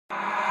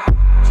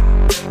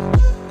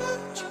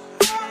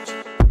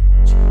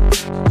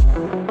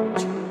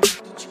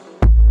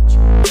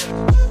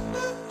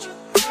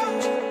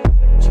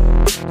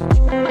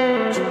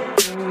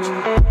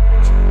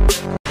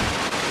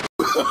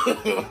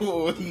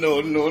Oh,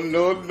 no, no,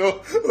 no,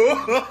 no.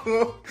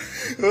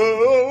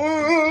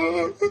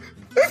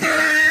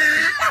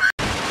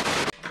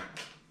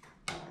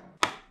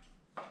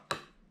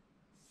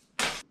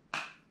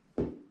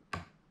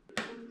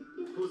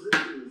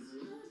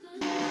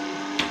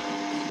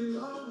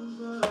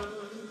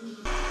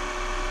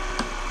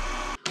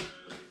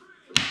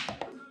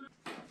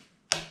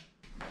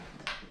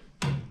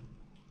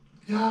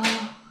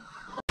 Yeah.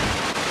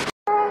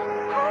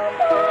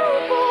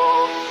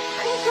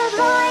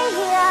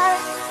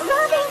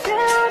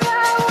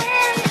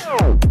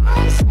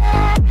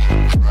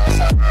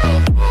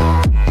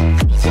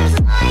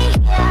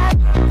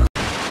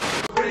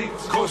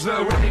 Cause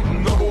there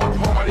ain't no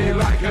party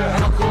like a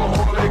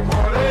alcoholic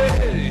party.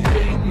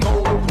 Ain't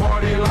no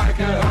party like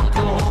a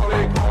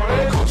alcoholic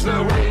party. Cause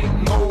there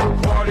ain't no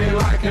party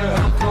like a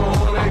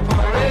alcoholic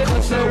party.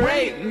 Cause there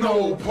ain't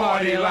no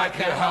party like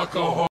a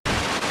alcoholic.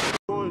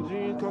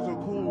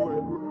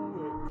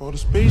 On the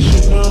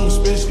spaceship, I'm a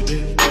space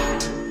cadet.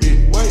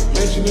 Big white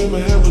mansion in my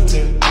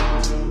habitat.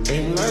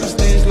 Aim like a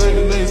stage like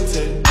a laser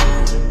tag.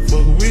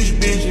 Fuck a rich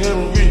bitch, have a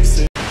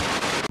reset.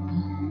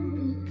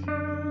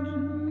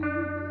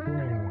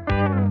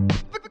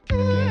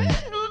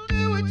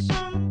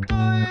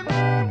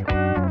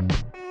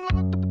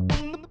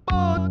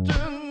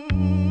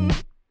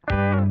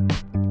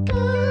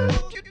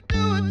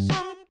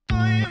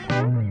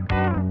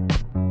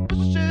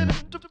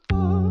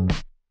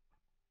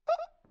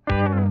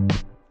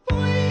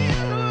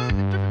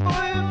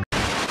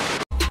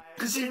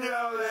 Cause you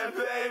know that,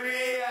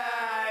 baby,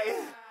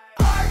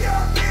 I'm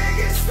your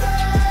biggest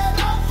fan.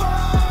 I'll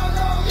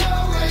follow you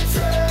and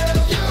tell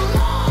you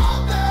all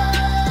that.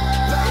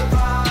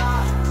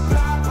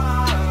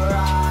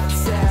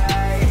 Paparazzi.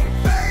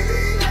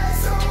 Baby,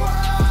 that's a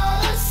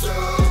wild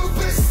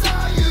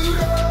superstar. You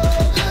know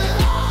that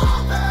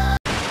all that.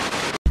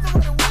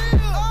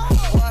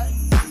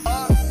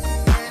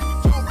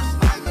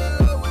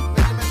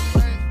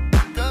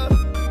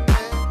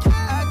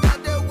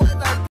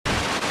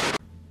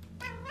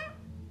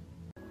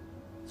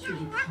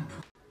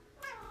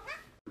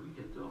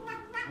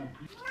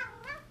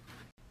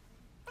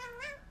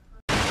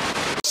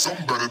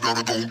 Somebody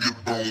that don't get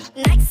boned.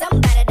 Like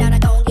somebody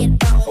that don't get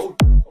boned.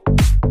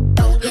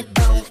 Don't get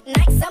boned.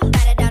 Like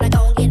somebody that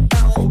don't get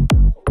boned.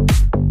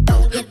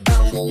 Don't get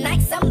boned.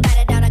 Like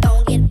somebody that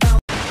don't get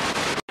boned.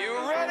 You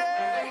ready?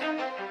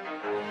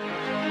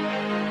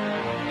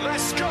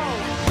 Let's go.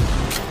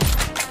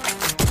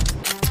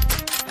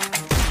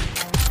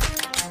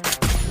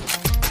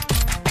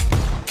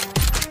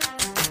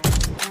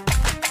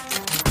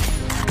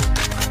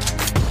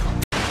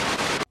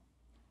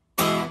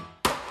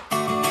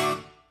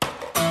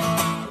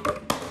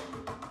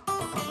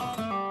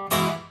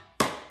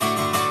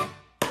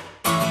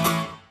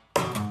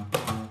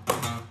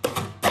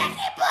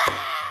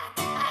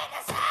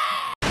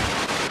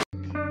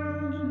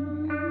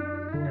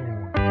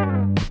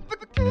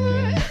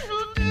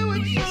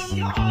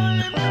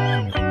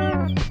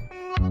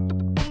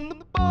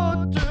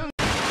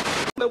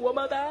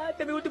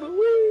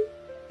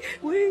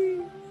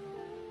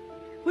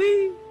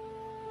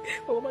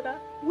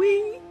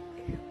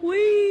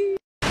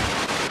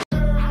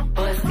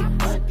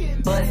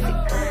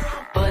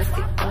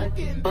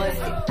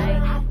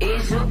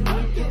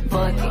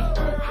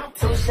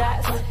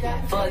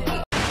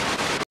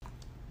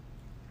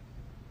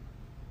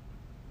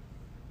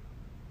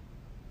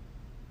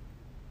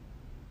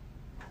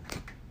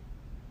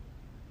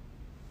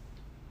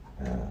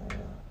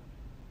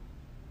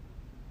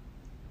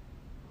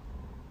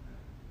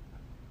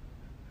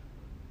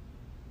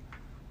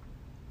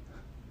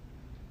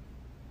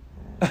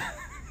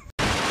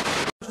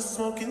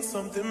 Smoking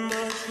something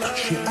much like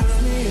she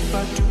asked me if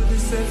I do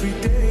this every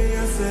day.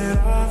 I said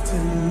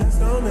often. That's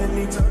how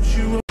many times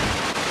you were.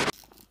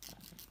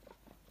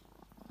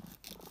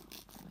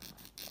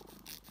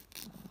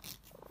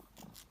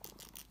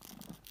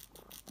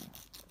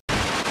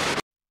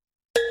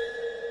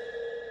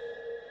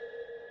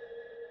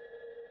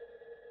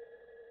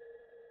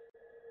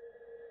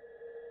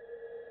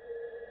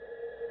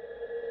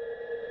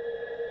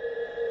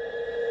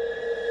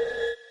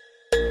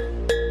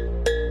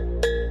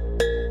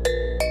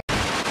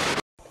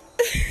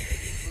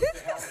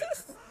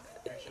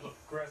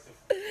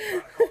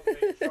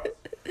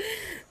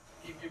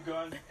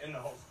 In the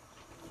hole.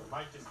 It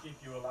might just keep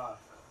you alive.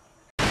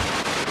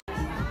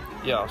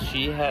 Yo,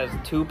 she has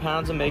 2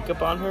 pounds of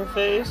makeup on her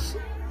face.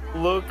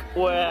 Look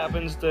what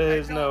happens to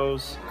his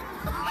nose.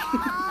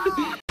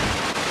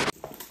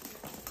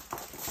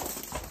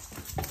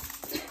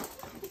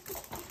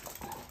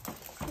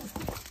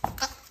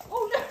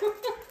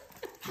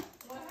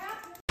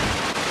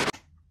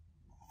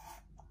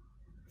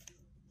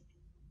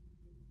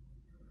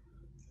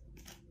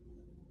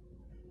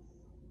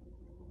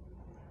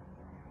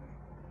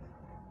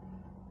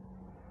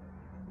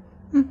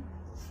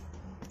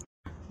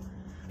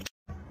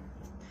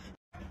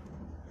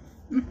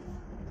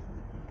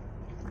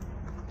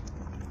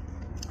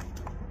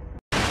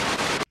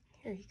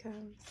 Here he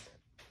comes.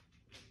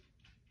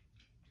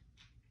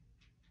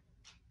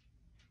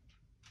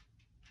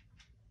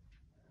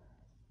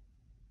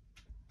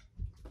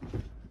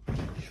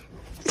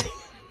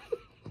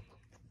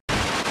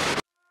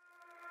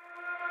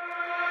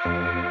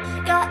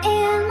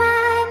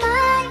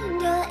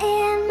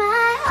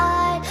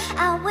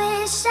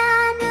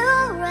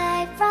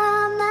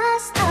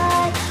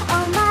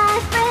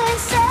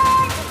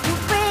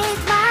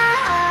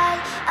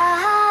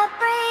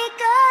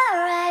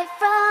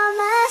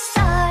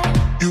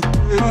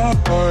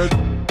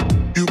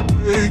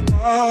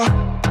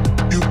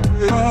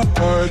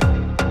 hard.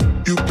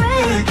 You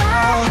break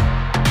out.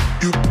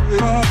 You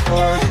break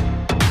hard.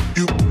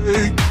 You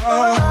break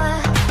out.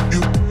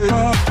 You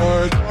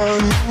break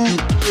hard. You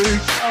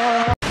break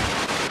out.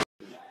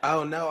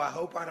 Oh no, I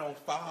hope I don't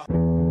fall.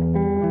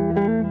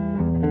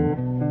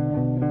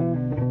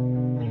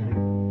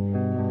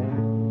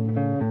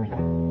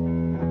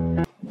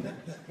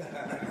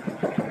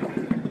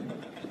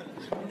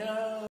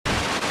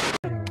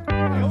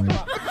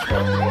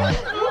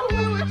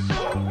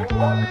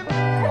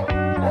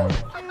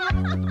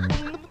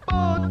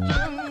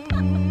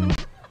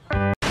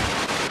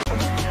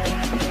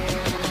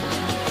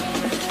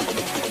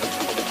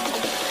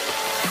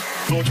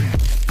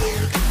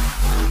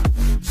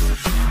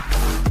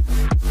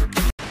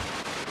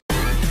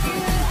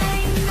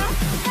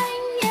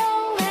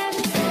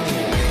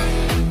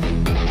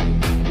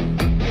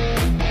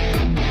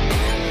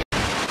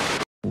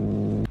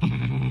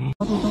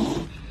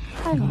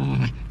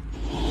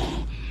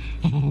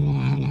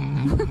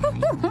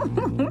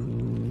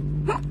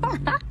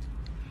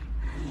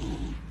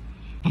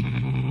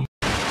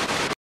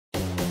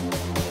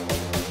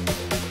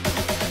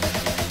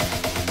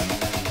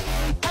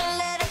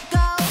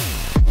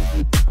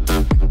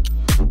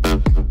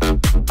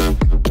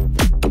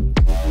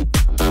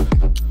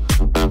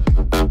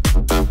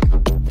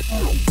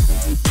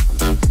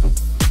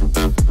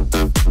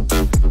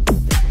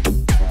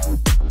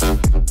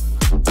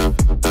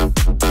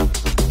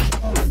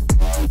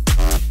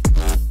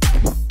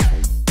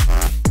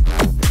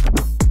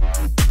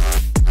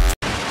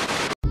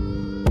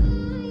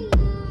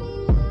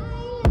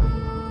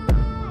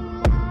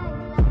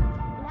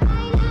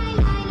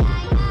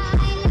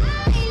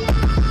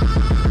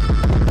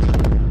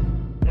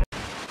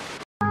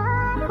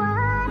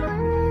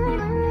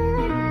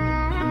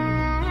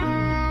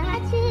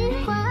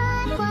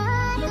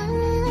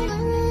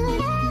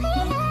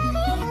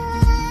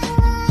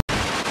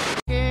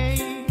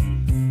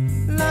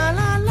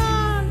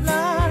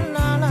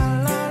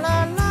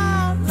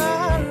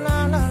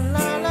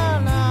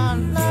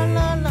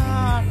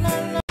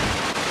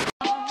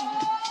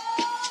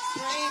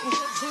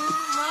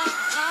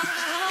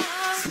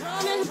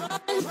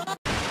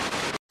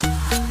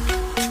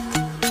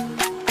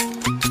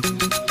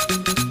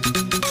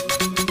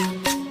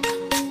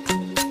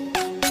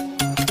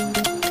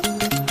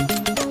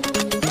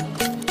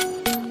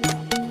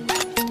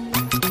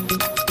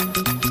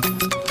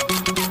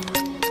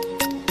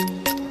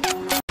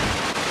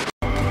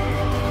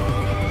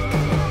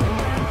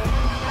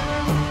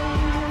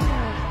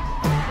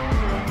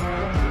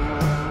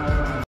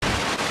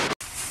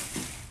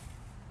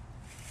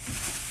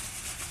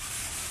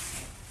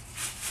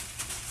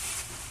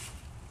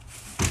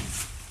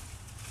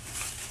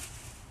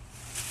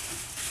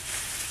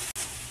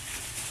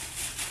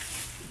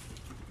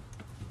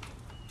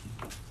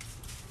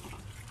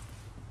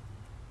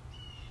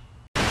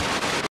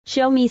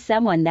 Show me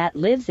someone that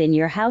lives in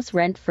your house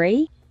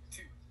rent-free.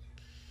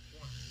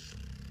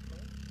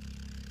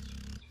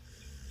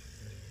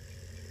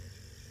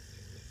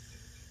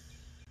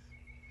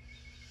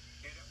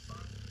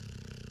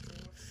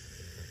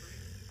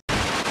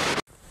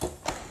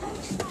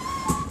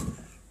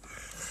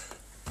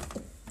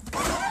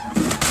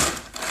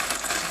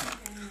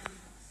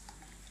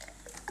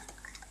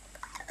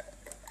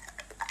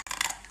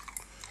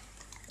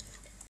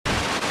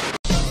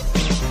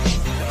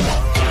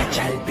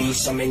 Al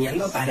piso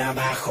meneando para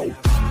abajo.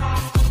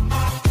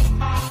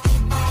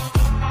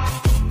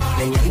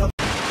 Meneando.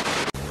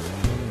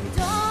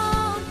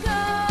 Don't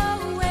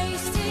go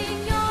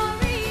wasting your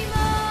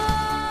emotion.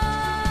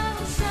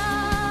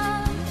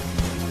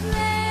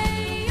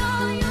 Lay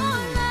all your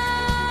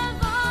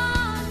love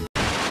on.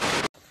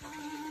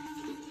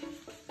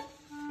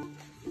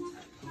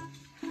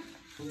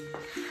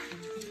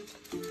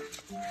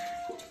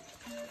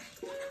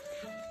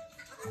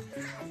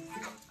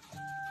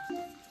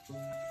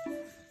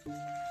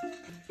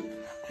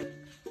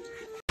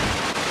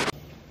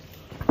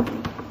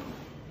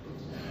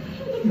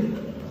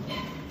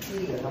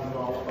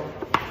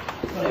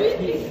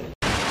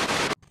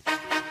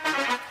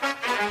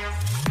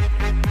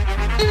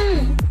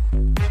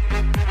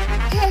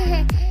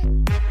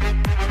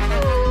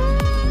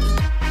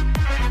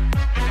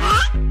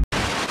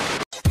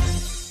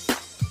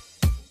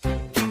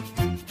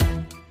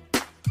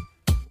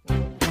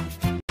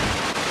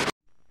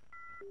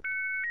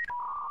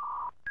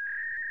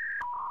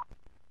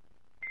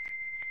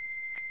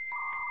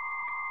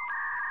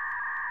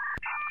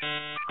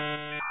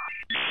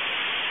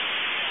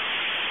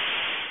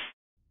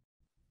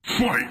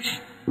 Fight!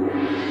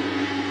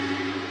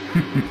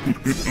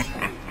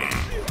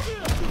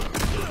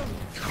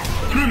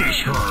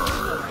 Finish her!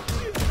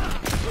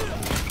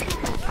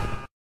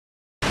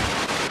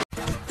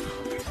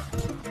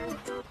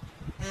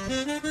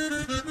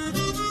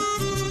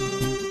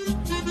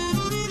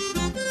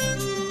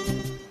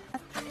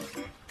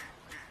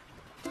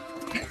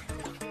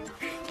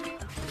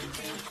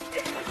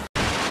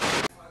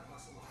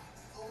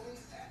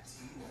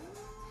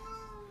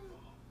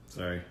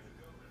 Sorry.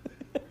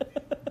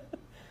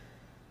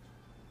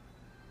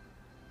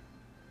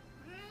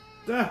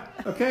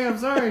 Okay, I'm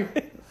sorry.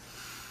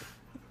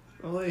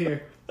 I'll lay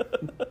here.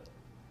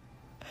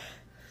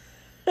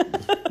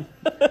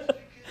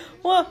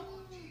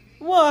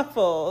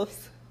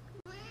 Waffles.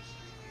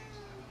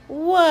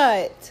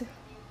 What?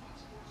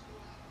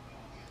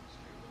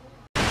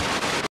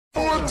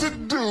 What to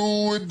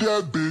do with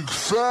that big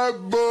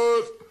fat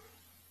butt?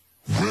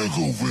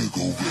 Wiggle,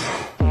 wiggle,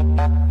 wiggle.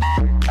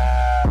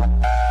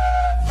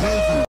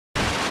 Wiggle.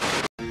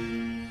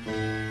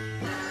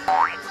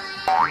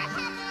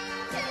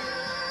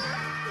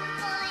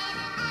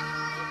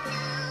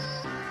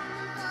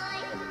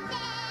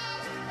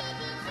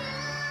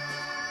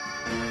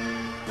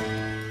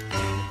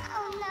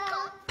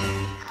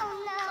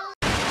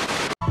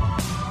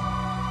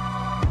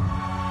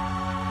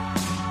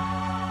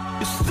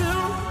 You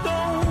still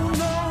don't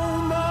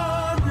know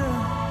my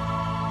name.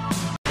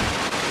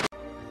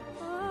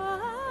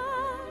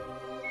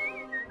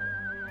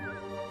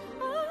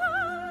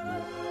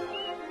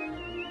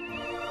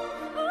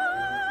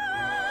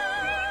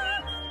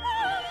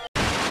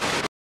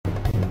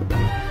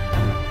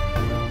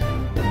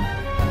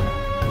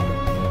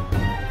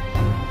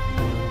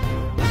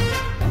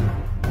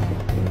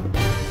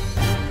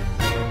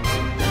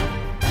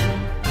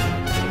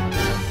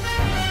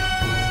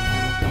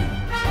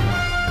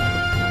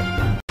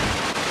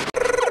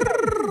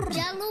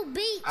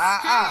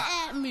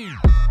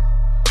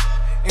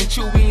 And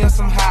Chewy and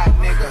some hot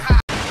nigga.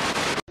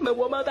 Me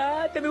voy a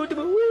matar, te mi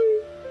último.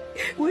 Wii.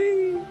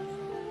 Wii.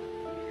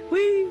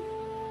 Wii.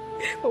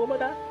 Me voy a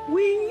matar.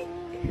 Wii.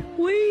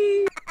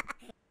 Wii.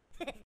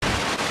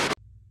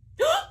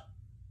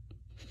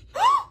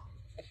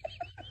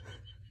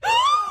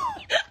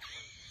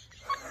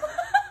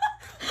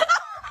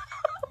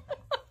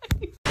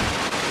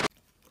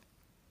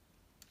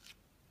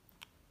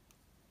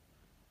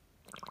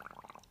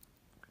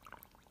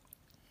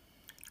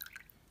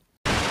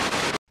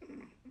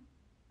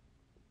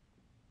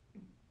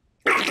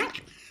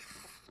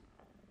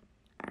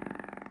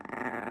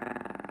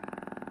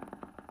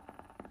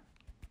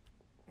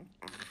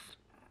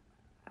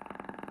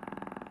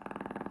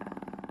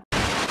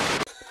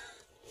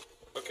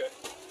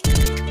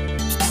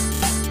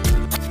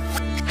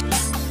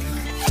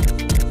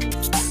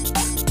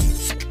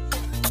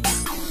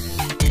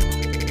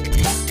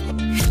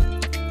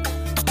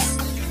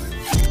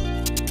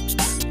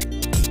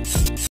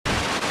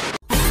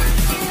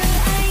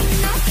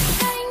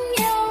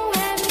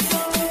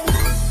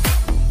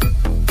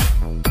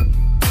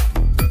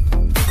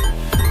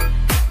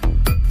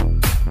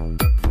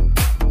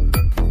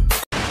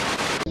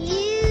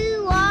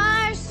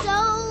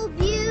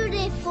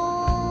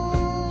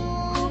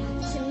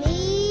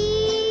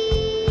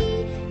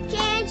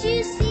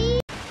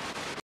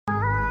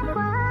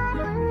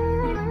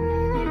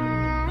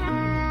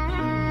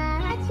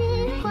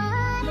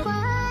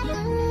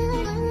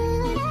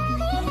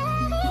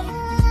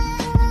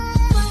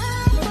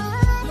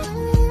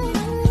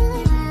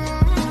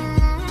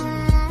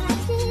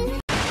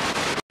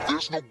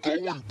 There's no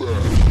going back.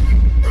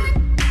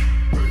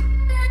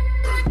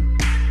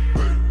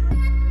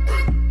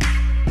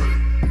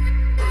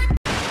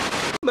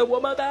 Me voy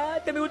a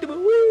matar, te mi último.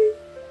 Wii.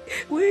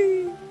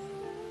 Wii.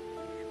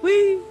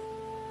 Wii.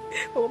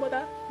 Me voy a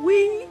matar.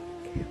 Wii.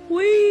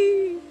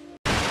 Wii.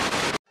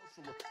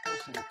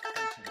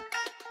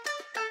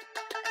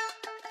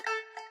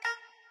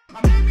 My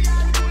baby,